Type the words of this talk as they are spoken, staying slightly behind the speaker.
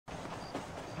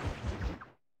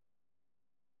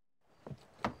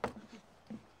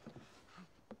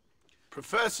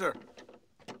Professor!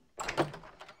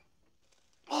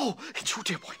 Oh, it's you,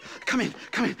 dear boy. Come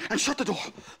in, and shut the door.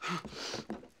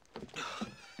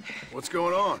 What's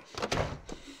going on?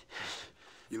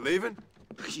 You leaving?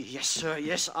 Yes, sir.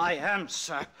 Yes, I am,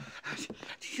 sir.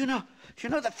 You know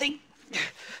the thing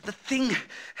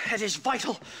that is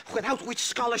vital, without which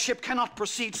scholarship cannot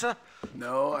proceed, sir?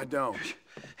 No, I don't.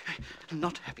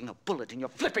 Not having a bullet in your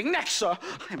flipping neck, sir.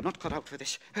 I am not cut out for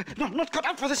this. No, I'm not cut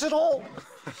out for this at all.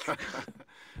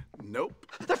 Nope.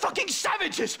 They're fucking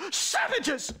savages!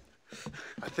 Savages!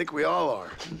 I think we all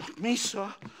are. Not me,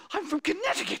 sir. I'm from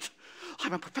Connecticut.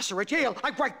 I'm a professor at Yale. I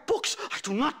write books. I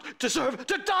do not deserve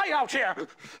to die out here.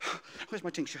 Where's my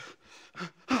tincture?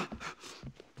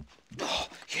 Oh,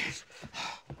 yes.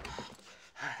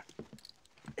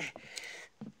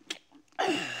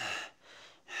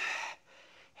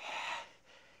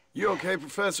 You okay,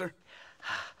 Professor?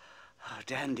 Oh,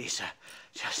 dandy, sir.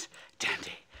 Just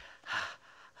dandy.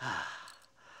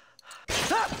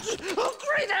 Oh,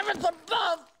 great heavens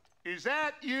above! Is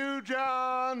that you,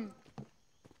 John?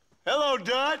 Hello,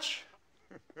 Dutch.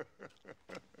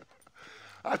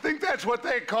 I think that's what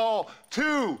they call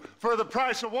two for the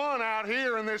price of one out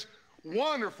here in this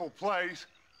wonderful place.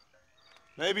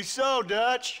 Maybe so,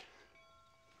 Dutch.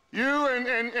 You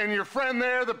and your friend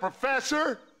there, the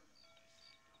professor,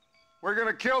 we're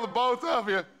gonna kill the both of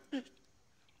you.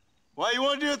 Why you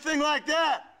want to do a thing like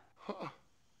that?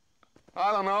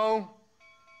 I don't know.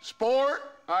 Sport,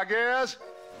 I guess.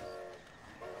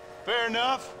 Fair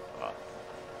enough.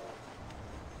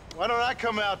 Why don't I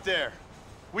come out there?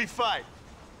 We fight.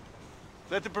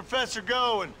 Let the professor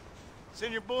go and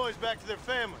send your boys back to their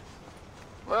families.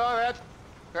 Well,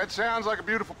 that sounds like a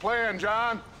beautiful plan,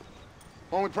 John.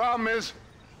 Only problem is,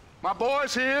 my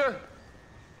boys here,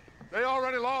 they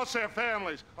already lost their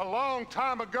families a long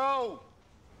time ago.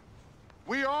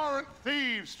 We aren't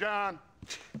thieves, John.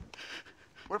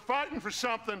 We're fighting for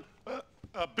something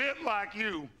a bit like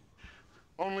you.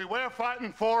 Only we're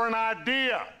fighting for an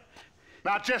idea,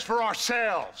 not just for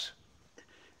ourselves.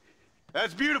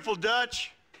 That's beautiful,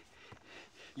 Dutch.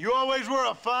 You always were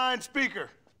a fine speaker.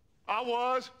 I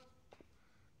was.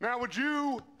 Now, would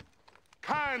you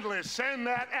kindly send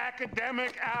that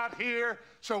academic out here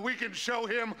so we can show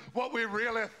him what we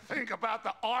really think about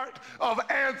the art of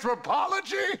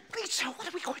anthropology? Please, sir, what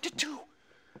are we going to do?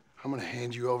 I'm gonna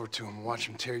hand you over to him and watch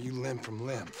him tear you limb from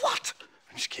limb. What?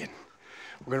 I'm just kidding.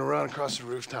 We're gonna run across the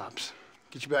rooftops.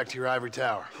 Get you back to your ivory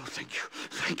tower. Oh, thank you.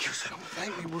 Thank you, sir. Don't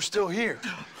thank me, we're still here.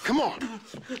 Come on.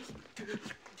 Yes.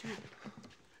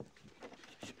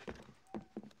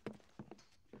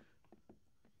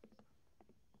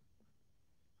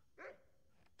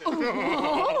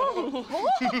 Oh,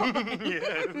 come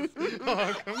here.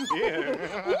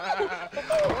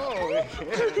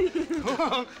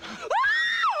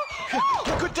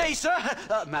 Good day, sir.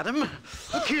 Madam.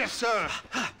 Look here, sir.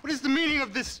 What is the meaning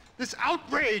of this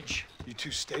outrage? You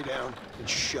two stay down and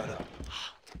shut up.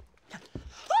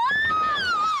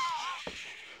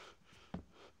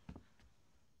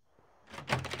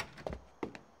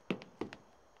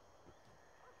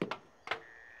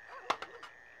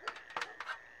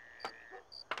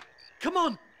 Come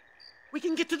on. We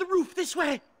can get to the roof this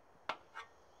way.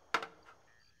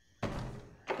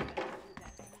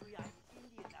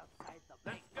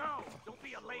 Let's go! Don't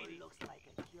be a lady! Looks like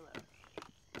a killer.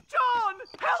 John!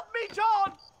 Help me,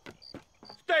 John!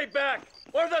 Stay back,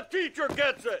 or the teacher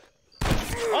gets it!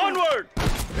 Onward!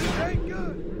 This ain't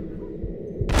good.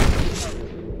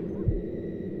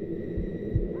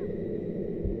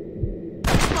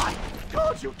 My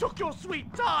God, you took your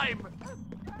sweet time!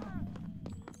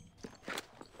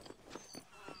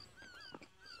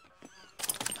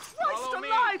 Christ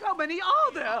alive, how many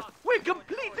are there? We're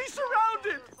completely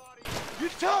surrounded! You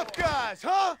tough guys,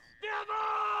 huh?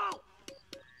 Devil!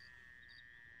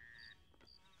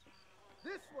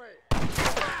 This way.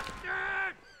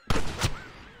 Bastard!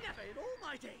 Never in all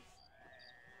my days!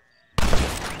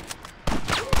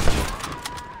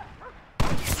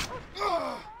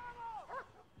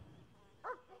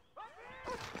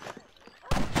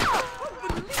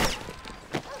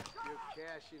 You're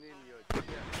cashing in your check.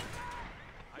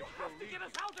 I have to get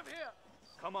us out of here!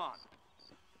 Come on.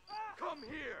 Come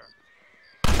here!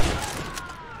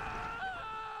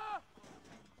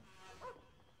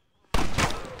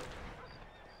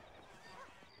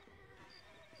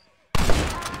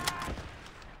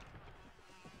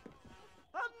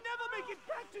 I'll never make it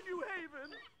back to New Haven!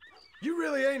 You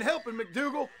really ain't helping,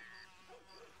 McDougal.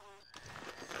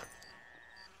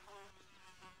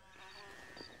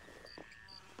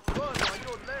 Run while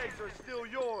your legs are still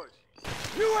yours!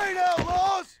 You ain't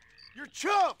outlaws! You're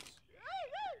chumps!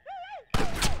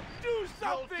 Do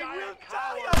something! We'll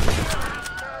die up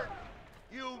here!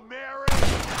 You married?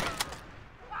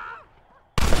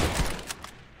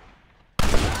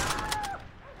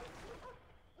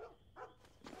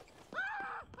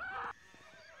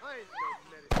 I ain't no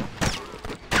medicine.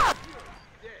 You're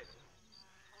dead.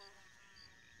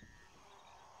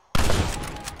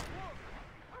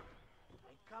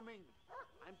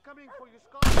 I'm coming for you,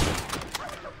 Scott. I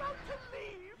was about to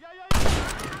leave. Yeah.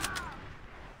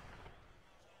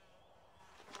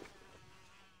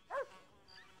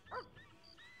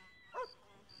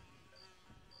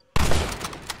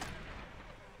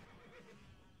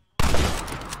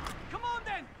 Come on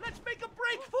then, let's make a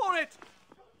break for it.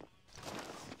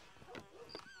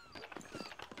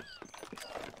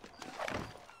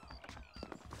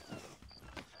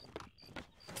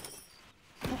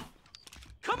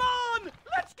 Come on!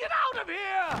 Let's get out of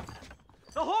here!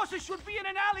 The horses should be in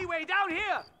an alleyway down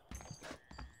here!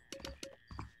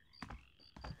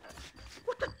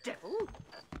 What the devil?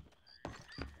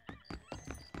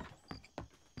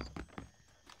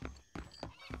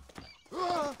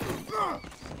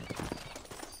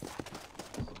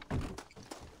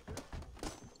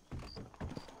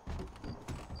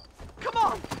 Come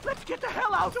on! Let's get the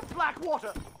hell out of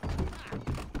Blackwater!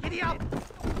 Giddy up!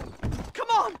 Come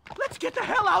on! Let's get the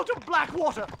hell out of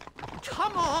Blackwater!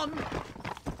 Come on!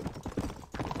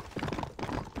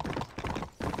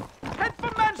 Head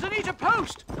for Manzanita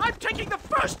Post! I'm taking the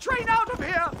first train out of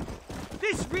here!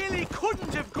 This really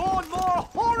couldn't have gone more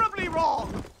horribly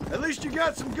wrong! At least you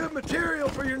got some good material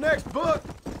for your next book.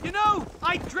 You know,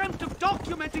 I dreamt of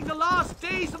documenting the last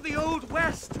days of the Old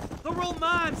West. The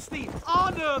romance, the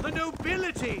honor, the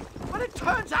nobility. But it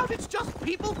turns out it's just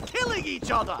people killing each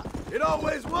other. It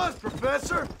always was,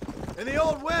 Professor. And the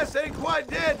Old West ain't quite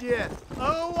dead yet.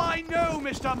 Oh, I know,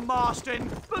 Mr.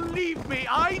 Marston. Believe me,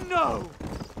 I know.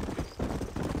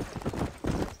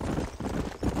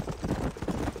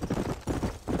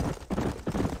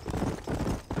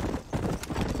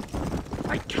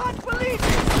 I can't believe it!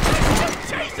 I'm still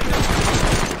chasing them!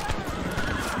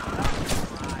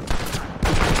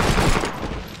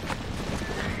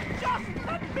 Just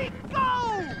let me go!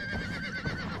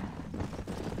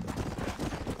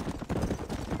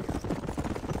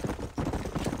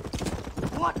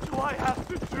 What do I have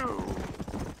to do?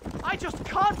 I just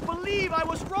can't believe I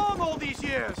was wrong all these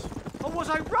years. Or was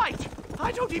I right?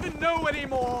 I don't even know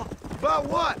anymore. About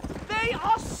what? They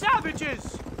are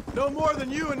savages! No more than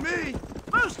you and me.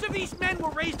 Most of these men were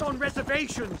raised on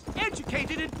reservations,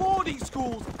 educated in boarding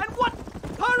schools, and what?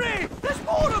 Hurry! There's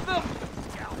more of them!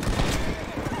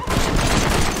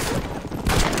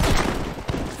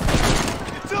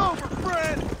 It's over,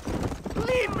 friend.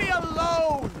 Leave me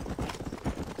alone!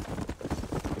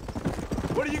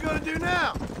 What are you gonna do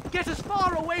now? Get as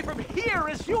far away from here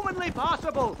as humanly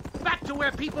possible! Back to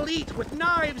where people eat with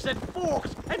knives and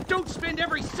forks, and don't spend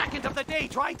every second of the day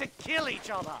trying to kill each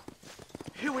other!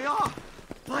 Here we are!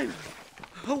 Finally!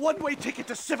 A one-way ticket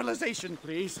to civilization,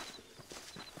 please.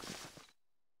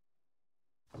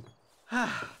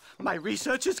 My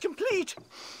research is complete.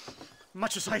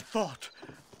 Much as I thought.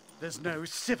 There's no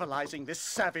civilizing this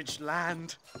savage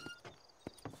land.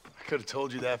 I could have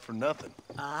told you that for nothing.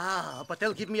 Ah, but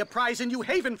they'll give me a prize in New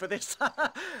Haven for this.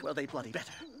 Well, they bloody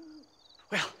better.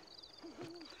 Well,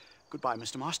 goodbye,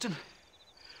 Mr. Marston.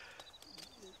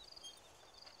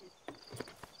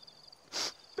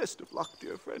 Best of luck,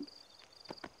 dear friend.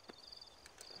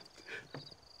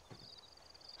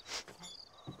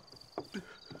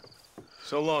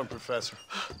 So long, Professor.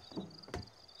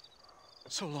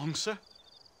 So long, sir.